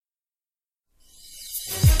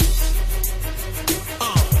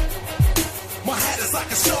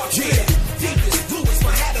a shark's fin. Deep as blue as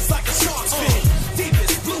my hat is like a shark's fin. Deep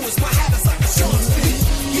as blue as my hat is like a shark's fin.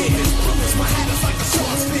 Yeah, as blue as my hat is like a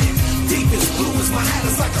shark's fin. Deep as blue as my hat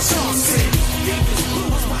is like a shark's fin. Deep as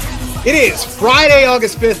blue as my hat is like. It is Friday,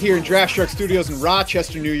 August 5th here in Draft Shark Studios in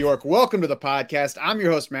Rochester, New York. Welcome to the podcast. I'm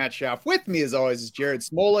your host, Matt Schauf. With me, as always, is Jared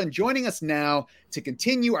Smola. And joining us now to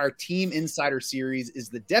continue our Team Insider series is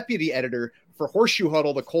the deputy editor for Horseshoe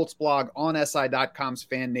Huddle, the Colts blog on SI.com's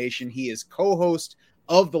Fan Nation. He is co-host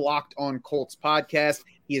of the Locked On Colts podcast.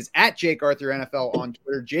 He is at Jake Arthur NFL on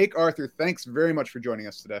Twitter. Jake Arthur, thanks very much for joining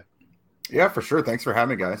us today. Yeah, for sure. Thanks for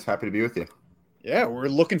having me, guys. Happy to be with you. Yeah, we're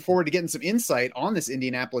looking forward to getting some insight on this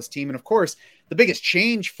Indianapolis team. And of course, the biggest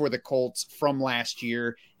change for the Colts from last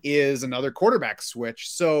year is another quarterback switch.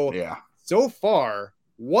 So far,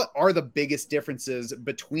 what are the biggest differences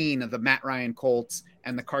between the Matt Ryan Colts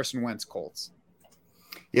and the Carson Wentz Colts?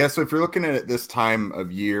 Yeah, so if you're looking at it this time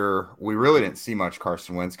of year, we really didn't see much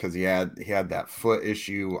Carson Wentz because he had that foot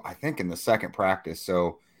issue, I think, in the second practice.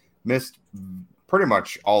 So missed pretty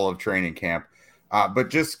much all of training camp. But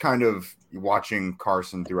just kind of watching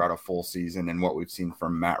Carson throughout a full season and what we've seen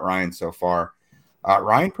from Matt Ryan so far,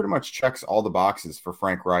 Ryan pretty much checks all the boxes for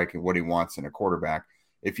Frank Reich and what he wants in a quarterback.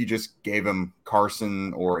 If you just gave him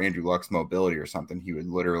Carson or Andrew Luck's mobility or something, he would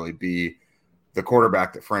literally be the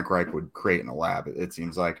quarterback that Frank Reich would create in a lab. It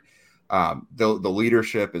seems like the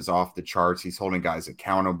leadership is off the charts. He's holding guys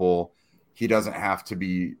accountable. He doesn't have to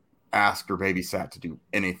be asked or babysat to do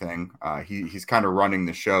anything. He's kind of running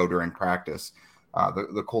the show during practice.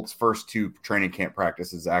 The Colts' first two training camp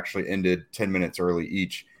practices actually ended 10 minutes early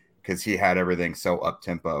each because he had everything so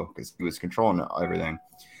up-tempo because he was controlling everything.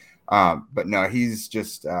 But no, he's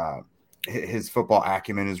just his football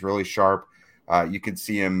acumen is really sharp. You could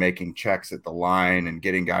see him making checks at the line and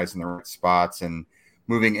getting guys in the right spots and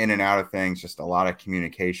moving in and out of things, just a lot of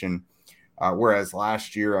communication. Whereas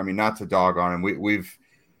last year, I mean, not to dog on him,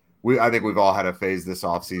 I think we've all had a phase this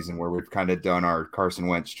offseason where we've kind of done our Carson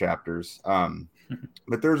Wentz chapters.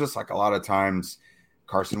 But there's just like a lot of times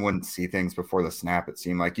Carson wouldn't see things before the snap. It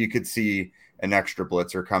seemed like you could see an extra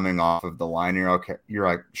blitzer coming off of the line. You're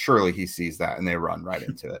like, surely he sees that, and they run right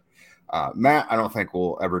into it. Matt, I don't think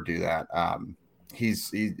will ever do that. He's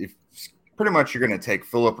pretty much, you're going to take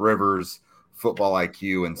Phillip Rivers' football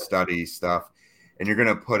IQ and study stuff, and you're going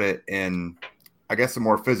to put it in, I guess, a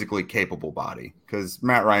more physically capable body, because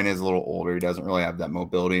Matt Ryan is a little older. He doesn't really have that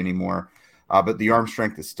mobility anymore, but the arm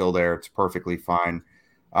strength is still there. It's perfectly fine.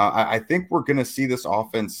 I think we're going to see this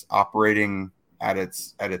offense operating at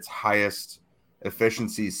its highest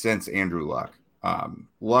efficiency since Andrew Luck.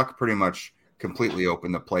 Luck pretty much completely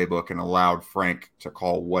opened the playbook and allowed Frank to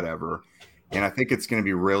call whatever. And I think it's going to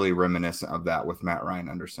be really reminiscent of that with Matt Ryan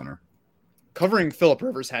under center. Covering Phillip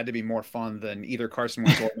Rivers had to be more fun than either Carson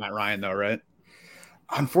Wentz or Matt Ryan, though, right?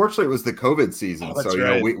 Unfortunately, it was the COVID season. So,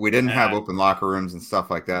 right. We didn't have open locker rooms and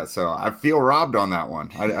stuff like that. So I feel robbed on that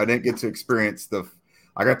one. I didn't get to experience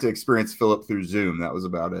I got to experience Phillip through Zoom. That was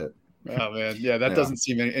about it. Oh, man. Yeah, that doesn't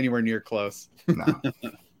seem anywhere near close. No.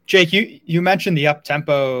 Jake, you mentioned the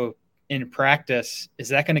up-tempo in practice. Is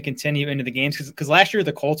that going to continue into the games? Because last year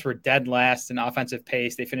the Colts were dead last in offensive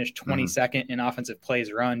pace. They finished 22nd in offensive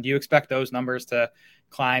plays run. Do you expect those numbers to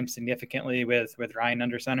climb significantly with Ryan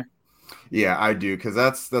under center? Yeah, I do, because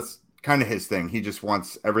that's kind of his thing. He just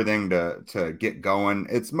wants everything to get going.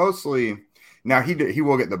 It's mostly now he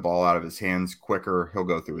will get the ball out of his hands quicker. He'll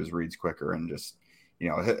go through his reads quicker and just,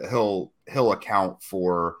 he'll account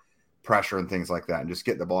for pressure and things like that and just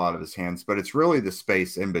get the ball out of his hands. But it's really the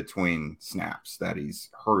space in between snaps that he's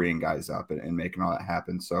hurrying guys up and making all that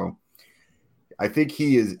happen. So I think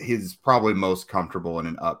he's probably most comfortable in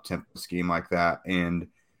an up-tempo scheme like that. And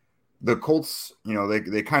the Colts,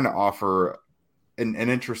 they kind of offer an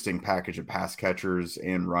interesting package of pass catchers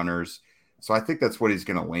and runners. So I think that's what he's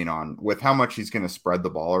going to lean on with how much he's going to spread the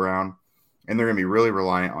ball around. And they're going to be really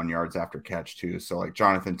reliant on yards after catch too. So like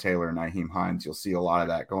Jonathan Taylor and Nyheim Hines, you'll see a lot of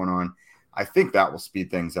that going on. I think that will speed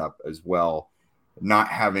things up as well, not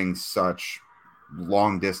having such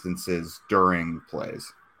long distances during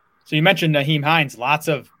plays. So you mentioned Nyheim Hines, lots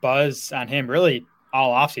of buzz on him really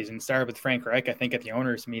all offseason. Started with Frank Reich, I think, at the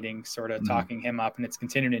owners' meeting, sort of talking him up, and it's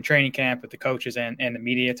continued in training camp with the coaches and the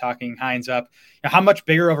media talking Hines up. How much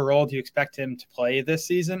bigger of a role do you expect him to play this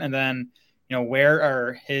season? And then, where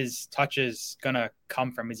are his touches going to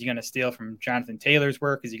come from? Is he going to steal from Jonathan Taylor's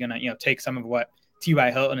work? Is he going to, take some of what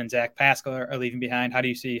T.Y. Hilton and Zach Pascal are leaving behind? How do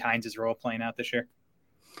you see Hines' role playing out this year?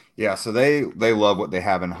 Yeah, so they love what they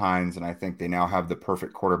have in Hines, and I think they now have the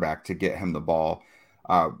perfect quarterback to get him the ball.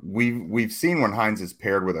 We've seen when Hines is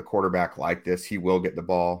paired with a quarterback like this, he will get the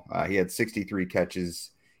ball. He had 63 catches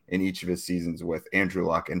in each of his seasons with Andrew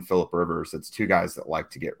Luck and Phillip Rivers. It's two guys that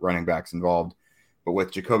like to get running backs involved. But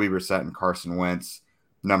with Jacoby Brissett and Carson Wentz,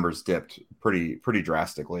 numbers dipped pretty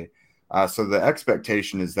drastically. So the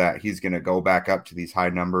expectation is that he's going to go back up to these high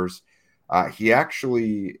numbers.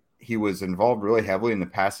 He was involved really heavily in the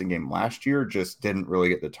passing game last year, just didn't really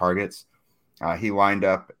get the targets. He lined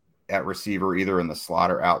up at receiver either in the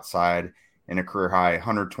slot or outside in a career high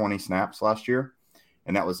 120 snaps last year.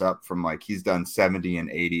 And that was up from he's done 70 and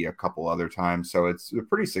 80 a couple other times. So it's a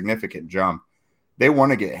pretty significant jump. They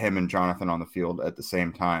want to get him and Jonathan on the field at the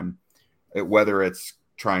same time, whether it's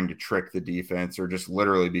trying to trick the defense or just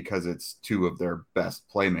literally because it's two of their best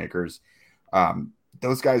playmakers.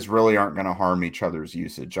 Those guys really aren't going to harm each other's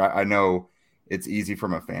usage. I know it's easy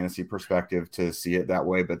from a fantasy perspective to see it that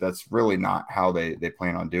way, but that's really not how they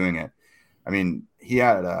plan on doing it. I mean,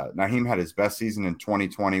 Nyheim had his best season in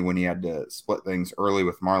 2020 when he had to split things early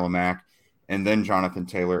with Marlon Mack and then Jonathan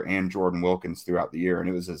Taylor and Jordan Wilkins throughout the year, and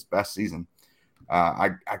it was his best season.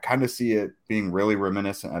 I kind of see it being really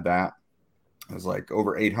reminiscent of that. It was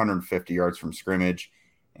over 850 yards from scrimmage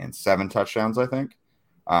and 7 touchdowns, I think.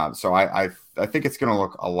 So I think it's going to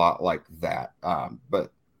look a lot like that.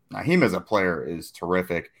 But Nyheim as a player is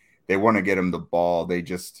terrific. They want to get him the ball.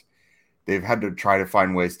 They've had to try to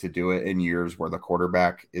find ways to do it in years where the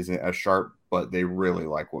quarterback isn't as sharp, but they really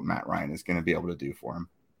like what Matt Ryan is going to be able to do for him.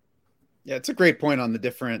 Yeah, it's a great point on the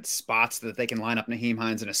different spots that they can line up Nyheim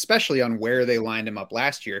Hines, and especially on where they lined him up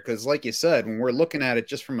last year. Because like you said, when we're looking at it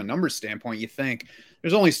just from a numbers standpoint, you think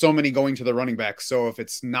there's only so many going to the running back. So if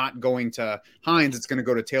it's not going to Hines, it's going to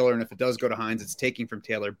go to Taylor. And if it does go to Hines, it's taking from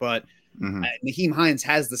Taylor. But Nyheim Hines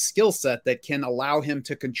has the skill set that can allow him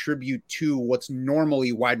to contribute to what's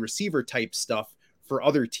normally wide receiver type stuff for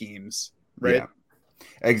other teams, right? Yeah.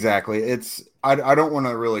 Exactly. I don't want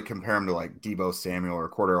to really compare him to Deebo Samuel or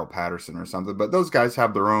Cordero Patterson or something, but those guys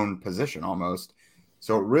have their own position almost.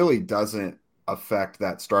 So it really doesn't affect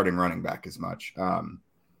that starting running back as much.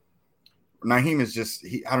 Nyheim is just,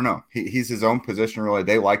 I don't know. He's his own position really.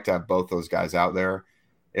 They like to have both those guys out there.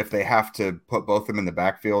 If they have to put both of them in the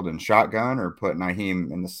backfield and shotgun or put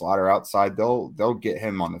Nyheim in the slot or outside, they'll get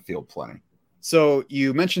him on the field plenty. So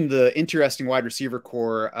you mentioned the interesting wide receiver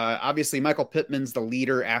core. Obviously, Michael Pittman's the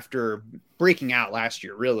leader after breaking out last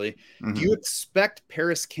year, really. Mm-hmm. Do you expect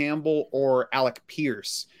Paris Campbell or Alec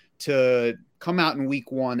Pierce to come out in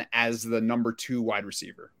week 1 as the number 2 wide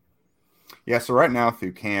receiver? Yeah, so right now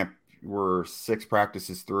through camp, we're 6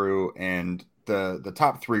 practices through, and the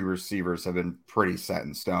top 3 receivers have been pretty set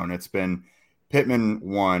in stone. It's been Pittman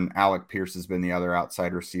 1, Alec Pierce has been the other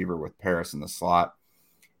outside receiver with Paris in the slot.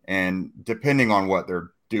 And depending on what they're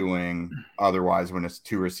doing, otherwise, when it's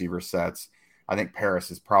 2 receiver sets, I think Paris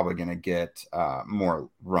is probably going to get more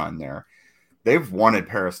run there. They've wanted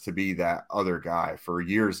Paris to be that other guy for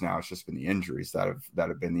years now. It's just been the injuries that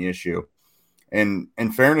have been the issue. And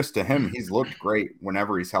in fairness to him, he's looked great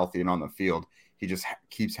whenever he's healthy and on the field. He just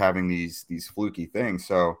keeps having these fluky things.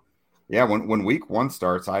 So, yeah, when week 1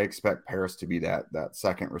 starts, I expect Paris to be that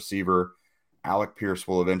second receiver. Alec Pierce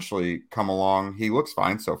will eventually come along. He looks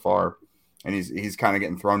fine so far, and he's kind of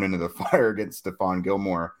getting thrown into the fire against Stephon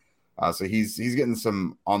Gilmore. So he's getting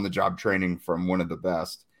some on-the-job training from one of the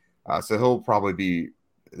best. So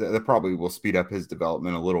that probably will speed up his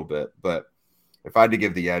development a little bit. But if I had to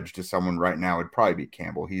give the edge to someone right now, it'd probably be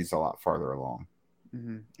Campbell. He's a lot farther along.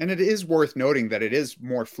 Mm-hmm. And it is worth noting that it is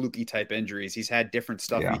more fluky type injuries. He's had different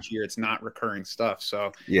stuff each year. It's not recurring stuff.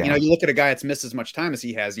 So, you look at a guy that's missed as much time as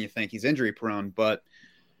he has and you think he's injury prone, but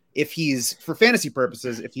if he's for fantasy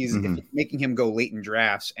purposes, if you're making him go late in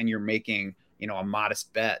drafts and you're making, a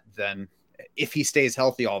modest bet, then if he stays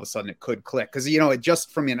healthy, all of a sudden it could click. Cause it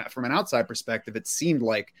just from an outside perspective, it seemed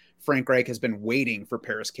like Frank Reich has been waiting for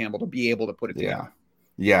Paris Campbell to be able to put it together.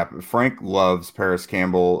 Yeah, Frank loves Paris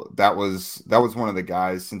Campbell. That was one of the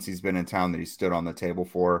guys since he's been in town that he stood on the table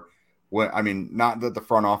for. Not that the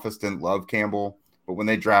front office didn't love Campbell, but when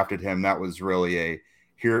they drafted him, that was really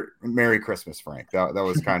Merry Christmas, Frank. That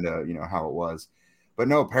was kind of how it was. But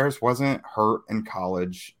no, Paris wasn't hurt in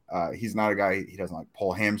college. He's not a guy. He doesn't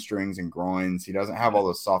pull hamstrings and groins. He doesn't have all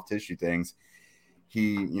those soft tissue things.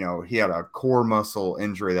 He had a core muscle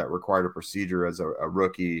injury that required a procedure as a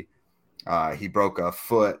rookie. He broke a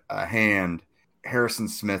foot, a hand. Harrison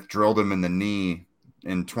Smith drilled him in the knee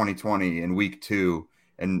in 2020 in week 2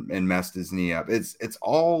 and messed his knee up. It's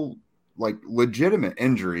all legitimate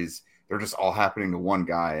injuries. They're just all happening to one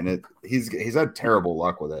guy, and he's had terrible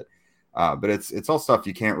luck with it. But it's all stuff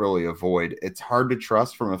you can't really avoid. It's hard to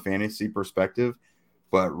trust from a fantasy perspective,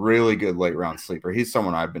 but really good late round sleeper. He's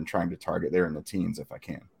someone I've been trying to target there in the teens if I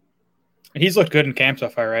can. And he's looked good in camp so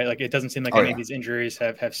far, right? Like it doesn't seem like any of these injuries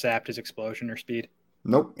have sapped his explosion or speed.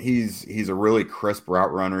 Nope. He's a really crisp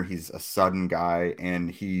route runner. He's a sudden guy, and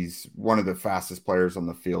he's one of the fastest players on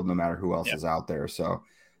the field, no matter who else is out there. So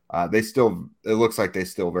it looks like they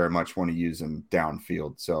still very much want to use him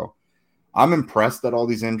downfield. So I'm impressed that all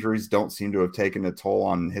these injuries don't seem to have taken a toll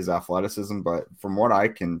on his athleticism, but from what I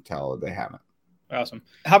can tell, they haven't. Awesome.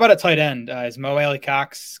 How about at tight end? Is Mo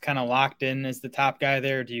Alley-Cox kind of locked in as the top guy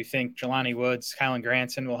there? Do you think Jelani Woods, Kylen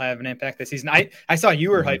Granson will have an impact this season? I saw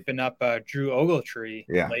you were hyping up Drew Ogletree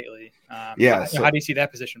lately. How do you see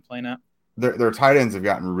that position playing out? Their tight ends have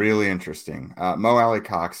gotten really interesting. Mo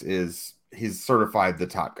Alley-Cox he's certified the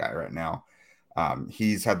top guy right now.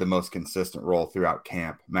 He's had the most consistent role throughout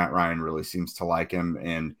camp. Matt Ryan really seems to like him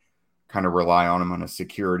and kind of rely on him on a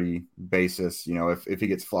security basis. You know, if he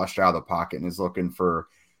gets flushed out of the pocket and is looking for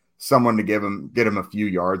someone to get him a few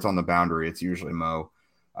yards on the boundary, it's usually Mo.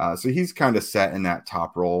 So he's kind of set in that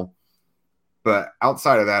top role. But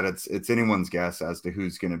outside of that, it's anyone's guess as to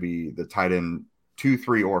who's going to be the tight end 2,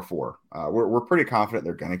 3, or 4. We're pretty confident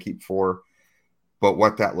they're going to keep 4. But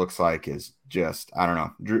what that looks like is just, I don't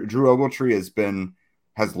know. Drew Ogletree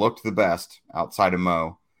has looked the best outside of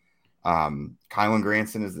Mo. Kylen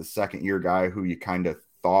Granson is the second-year guy who you kind of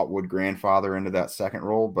thought would grandfather into that second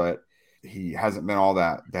role, but he hasn't been all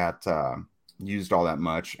that used all that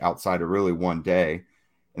much outside of really one day.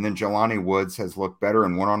 And then Jelani Woods has looked better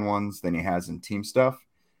in one-on-ones than he has in team stuff.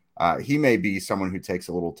 He may be someone who takes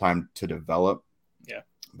a little time to develop. Yeah.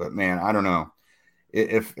 But, man, I don't know.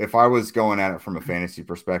 If I was going at it from a fantasy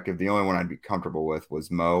perspective, the only one I'd be comfortable with was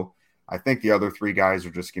Mo. I think the other 3 guys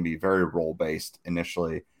are just going to be very role-based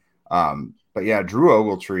initially. But yeah, Drew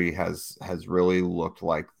Ogletree has really looked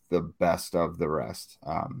like the best of the rest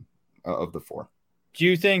of the 4. Do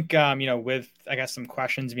you think, with, I guess, some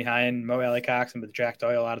questions behind Mo Alley-Cox and with Jack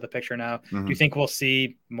Doyle out of the picture now, do you think we'll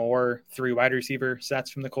see more 3 wide receiver sets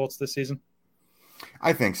from the Colts this season?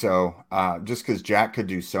 I think so. Just because Jack could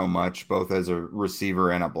do so much, both as a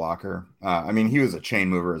receiver and a blocker. I mean, he was a chain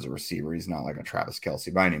mover as a receiver. He's not like a Travis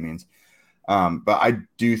Kelce by any means. But I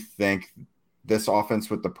do think this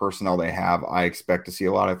offense with the personnel they have, I expect to see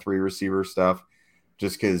a lot of 3 receiver stuff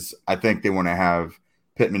just because I think they want to have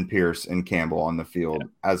Pittman, Pierce, and Campbell on the field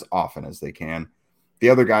as often as they can.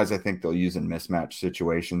 The other guys I think they'll use in mismatch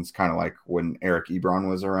situations, kind of like when Eric Ebron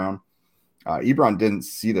was around. Ebron didn't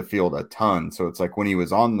see the field a ton, so it's like when he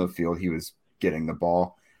was on the field, he was getting the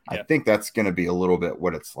ball. I think that's going to be a little bit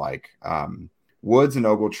what it's like. Woods and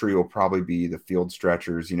Ogletree will probably be the field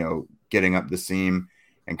stretchers, getting up the seam.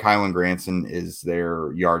 And Kylen Granson is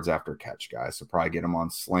their yards after catch guy. So probably get him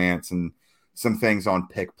on slants and some things on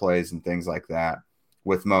pick plays and things like that,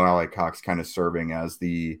 with Mo Alley-Cox kind of serving as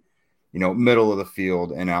the, middle of the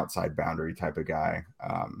field and outside boundary type of guy.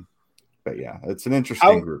 But yeah, it's an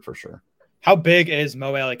interesting group for sure. How big is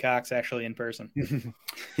Mo Alley-Cox actually in person?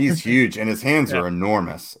 He's huge and his hands are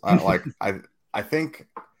enormous. I think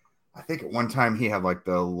at one time he had like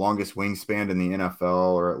the longest wingspan in the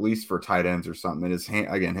NFL, or at least for tight ends or something.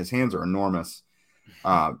 And his hands are enormous.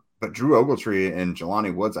 But Drew Ogletree and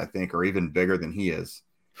Jelani Woods, I think, are even bigger than he is.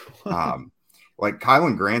 Like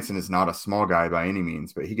Kylen Granson is not a small guy by any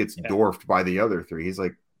means, but he gets dwarfed by the other 3. He's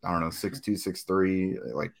like, I don't know, 6'2",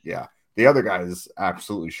 6'3". Like, yeah, the other guy is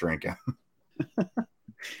absolutely shrinking.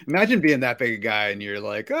 Imagine being that big a guy and you're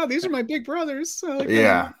like, oh, these are my big brothers. On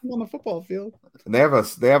the football field. They have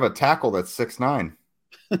a tackle that's 6'9".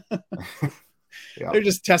 They're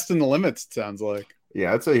just testing the limits, it sounds like.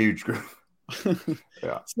 Yeah, it's a huge group.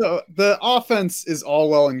 Yeah. So the offense is all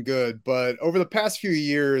well and good, but over the past few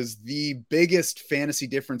years, the biggest fantasy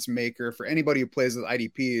difference maker for anybody who plays with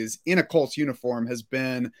IDPs in a Colts uniform has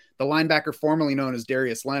been the linebacker formerly known as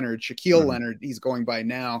Darius Leonard, Shaquille Leonard, he's going by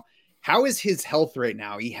now. How is his health right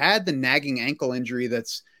now? He had the nagging ankle injury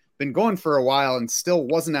that's been going for a while and still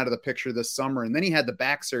wasn't out of the picture this summer. And then he had the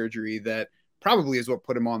back surgery that probably is what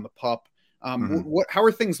put him on the PUP. How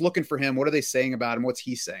are things looking for him? What are they saying about him? What's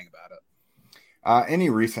he saying about it? Any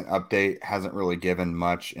recent update hasn't really given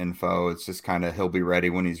much info. It's just kind of he'll be ready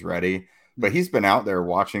when he's ready. But he's been out there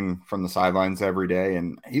watching from the sidelines every day,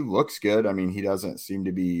 and he looks good. I mean, he doesn't seem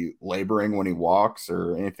to be laboring when he walks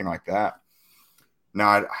or anything like that.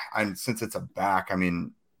 Now, since it's a back, I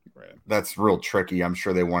mean, that's real tricky. I'm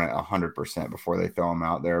sure they want it 100% before they throw him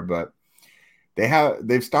out there. But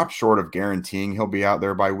they've stopped short of guaranteeing he'll be out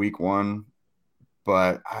there by week 1.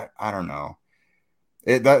 But I don't know.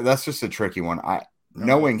 That's just a tricky one.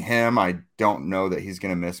 Knowing him, I don't know that he's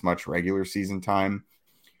going to miss much regular season time.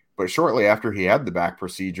 But shortly after he had the back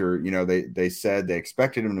procedure, they said they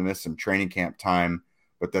expected him to miss some training camp time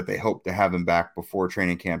but that they hope to have him back before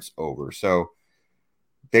training camp's over. So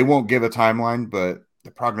they won't give a timeline, but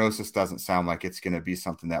the prognosis doesn't sound like it's going to be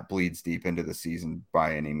something that bleeds deep into the season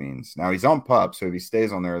by any means. Now he's on PUP, so if he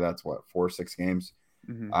stays on there, that's what, 4 or 6 games.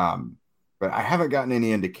 But I haven't gotten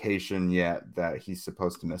any indication yet that he's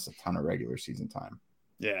supposed to miss a ton of regular season time.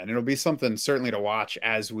 Yeah, and it'll be something certainly to watch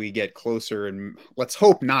as we get closer, and let's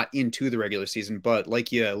hope not into the regular season. But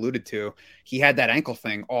like you alluded to, he had that ankle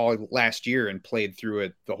thing all last year and played through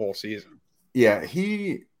it the whole season. Yeah,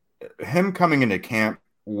 him coming into camp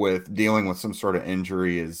with dealing with some sort of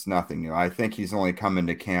injury is nothing new. I think he's only come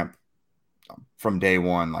into camp from day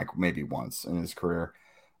one, like maybe once in his career.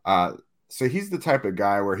 So he's the type of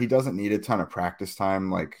guy where he doesn't need a ton of practice time.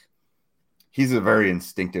 Like, he's a very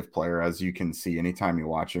instinctive player, as you can see anytime you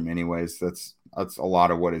watch him anyways. That's a lot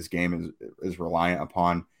of what his game is reliant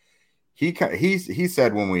upon. He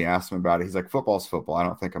said when we asked him about it, he's like, football's football. I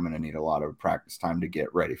don't think I'm going to need a lot of practice time to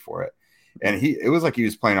get ready for it. And it was like he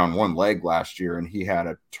was playing on one leg last year, and he had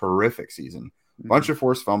a terrific season. Bunch of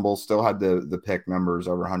forced fumbles, still had the pick numbers,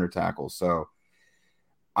 over 100 tackles. So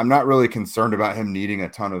I'm not really concerned about him needing a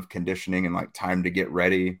ton of conditioning and like time to get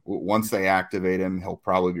ready. Once they activate him, he'll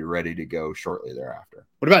probably be ready to go shortly thereafter.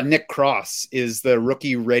 What about Nick Cross? Is the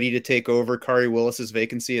rookie ready to take over Khari Willis's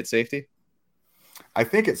vacancy at safety? I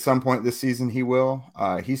think at some point this season he will.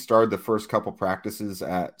 He started the first couple practices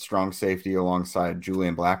at strong safety alongside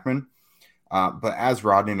Julian Blackman. But as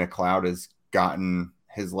Rodney McLeod has gotten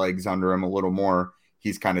his legs under him a little more,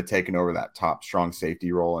 he's kind of taken over that top strong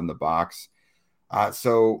safety role in the box.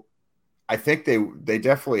 So I think they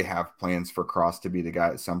definitely have plans for Cross to be the guy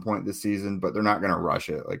at some point this season, but they're not going to rush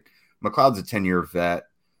it. Like, McLeod's a 10-year vet.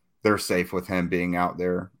 They're safe with him being out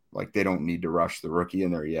there. Like, they don't need to rush the rookie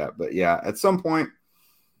in there yet. But yeah, at some point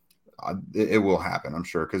it will happen, I'm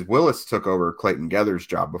sure, because Willis took over Clayton Gether's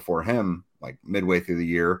job before him, like midway through the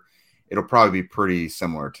year. It'll probably be pretty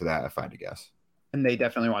similar to that, if I had to guess. And they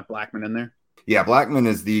definitely want Blackman in there. Yeah, Blackman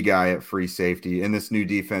is the guy at free safety in this new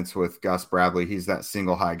defense with Gus Bradley. He's that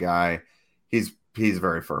single high guy. He's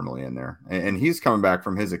very firmly in there, and he's coming back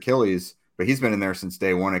from his Achilles, but he's been in there since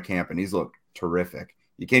day one of camp, and he's looked terrific.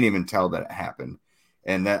 You can't even tell that it happened,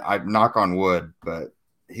 and that I knock on wood, but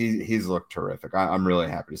he's looked terrific. I'm really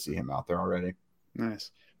happy to see him out there already.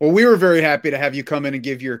 Nice. Well, we were very happy to have you come in and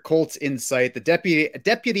give your Colts insight. The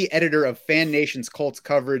deputy editor of Fan Nation's Colts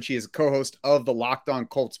coverage. He is a co-host of the Locked On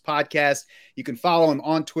Colts podcast. You can follow him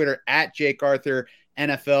on Twitter at Jake Arthur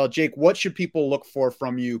NFL. Jake, what should people look for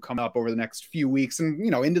from you coming up over the next few weeks and,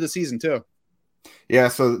 into the season too? Yeah,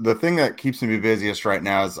 so the thing that keeps me busiest right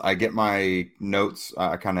now is I get my notes.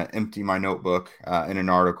 I kind of empty my notebook in an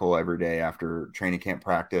article every day after training camp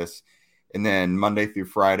practice. And then Monday through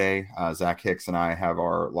Friday, Zach Hicks and I have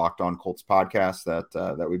our Locked On Colts podcast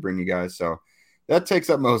that we bring you guys. So that takes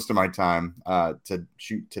up most of my time to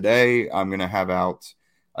shoot today. I'm going to have out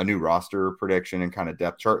a new roster prediction and kind of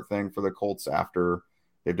depth chart thing for the Colts after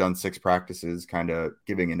they've done 6 practices, kind of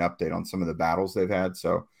giving an update on some of the battles they've had.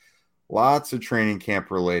 So lots of training camp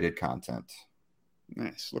related content.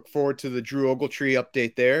 Nice. Look forward to the Drew Ogletree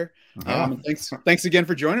update there. Thanks again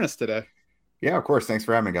for joining us today. Yeah, of course. Thanks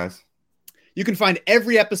for having me, guys. You can find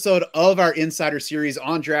every episode of our Insider series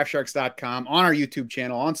on DraftSharks.com, on our YouTube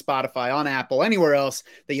channel, on Spotify, on Apple, anywhere else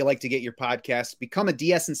that you like to get your podcasts. Become a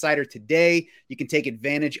DS Insider today. You can take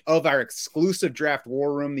advantage of our exclusive Draft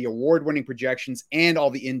War Room, the award-winning projections, and all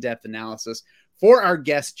the in-depth analysis. For our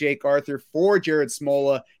guest, Jake Arthur, for Jared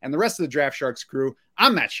Smola, and the rest of the Draft Sharks crew,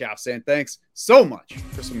 I'm Matt Schauf saying thanks so much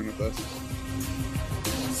for swimming with us.